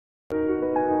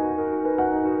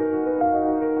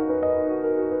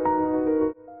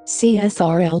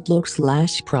CSR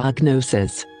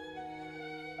Outlook/prognosis.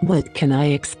 What can I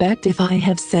expect if I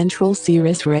have central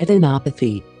serous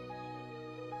retinopathy?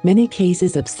 Many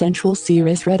cases of central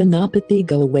serous retinopathy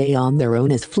go away on their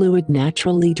own as fluid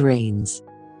naturally drains.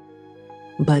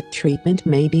 But treatment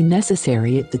may be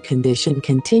necessary if the condition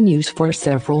continues for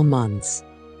several months.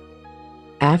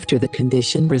 After the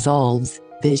condition resolves,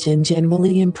 vision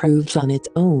generally improves on its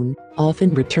own,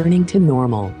 often returning to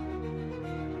normal.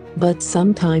 But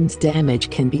sometimes damage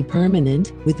can be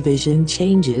permanent, with vision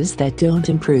changes that don't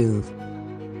improve.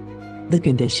 The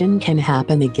condition can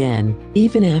happen again,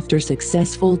 even after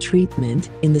successful treatment,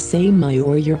 in the same eye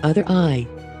or your other eye.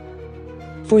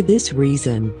 For this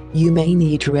reason, you may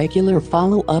need regular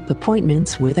follow-up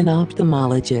appointments with an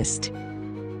ophthalmologist.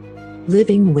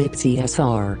 Living with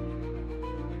CSR.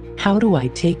 How do I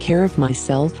take care of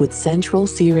myself with central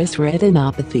serous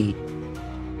retinopathy?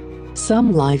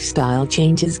 Some lifestyle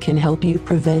changes can help you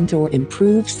prevent or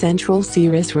improve central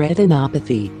serous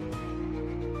retinopathy.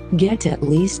 Get at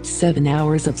least 7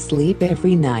 hours of sleep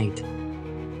every night.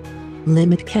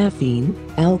 Limit caffeine,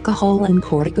 alcohol and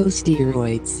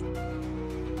corticosteroids.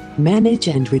 Manage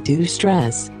and reduce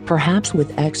stress, perhaps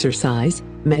with exercise,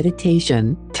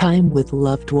 meditation, time with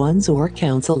loved ones or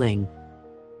counseling.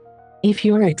 If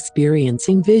you're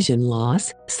experiencing vision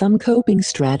loss, some coping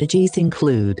strategies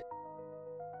include: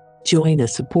 join a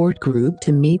support group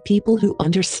to meet people who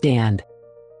understand.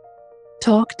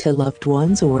 Talk to loved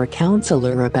ones or a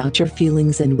counselor about your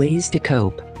feelings and ways to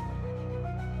cope.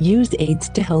 Use aids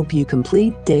to help you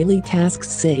complete daily tasks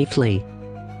safely.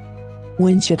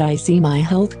 When should I see my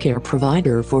healthcare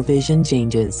provider for vision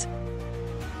changes?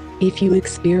 If you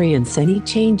experience any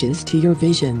changes to your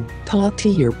vision, talk to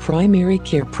your primary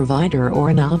care provider or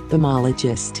an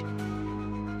ophthalmologist.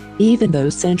 Even though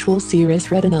central serous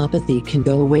retinopathy can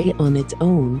go away on its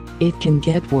own, it can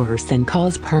get worse and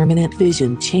cause permanent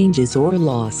vision changes or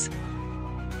loss.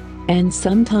 And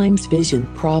sometimes vision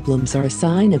problems are a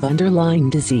sign of underlying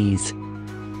disease.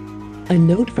 A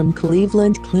note from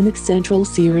Cleveland Clinic: central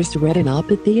serous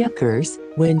retinopathy occurs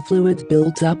when fluid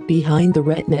builds up behind the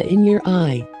retina in your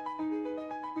eye.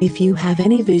 If you have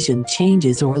any vision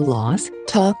changes or loss,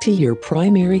 talk to your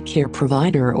primary care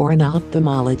provider or an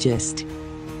ophthalmologist.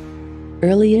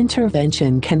 Early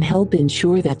intervention can help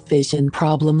ensure that vision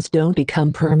problems don't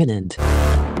become permanent.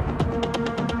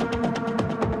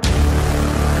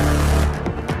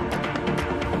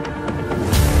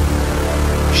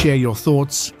 Share your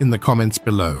thoughts in the comments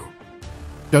below.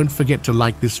 Don't forget to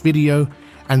like this video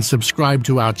and subscribe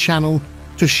to our channel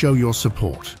to show your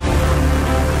support.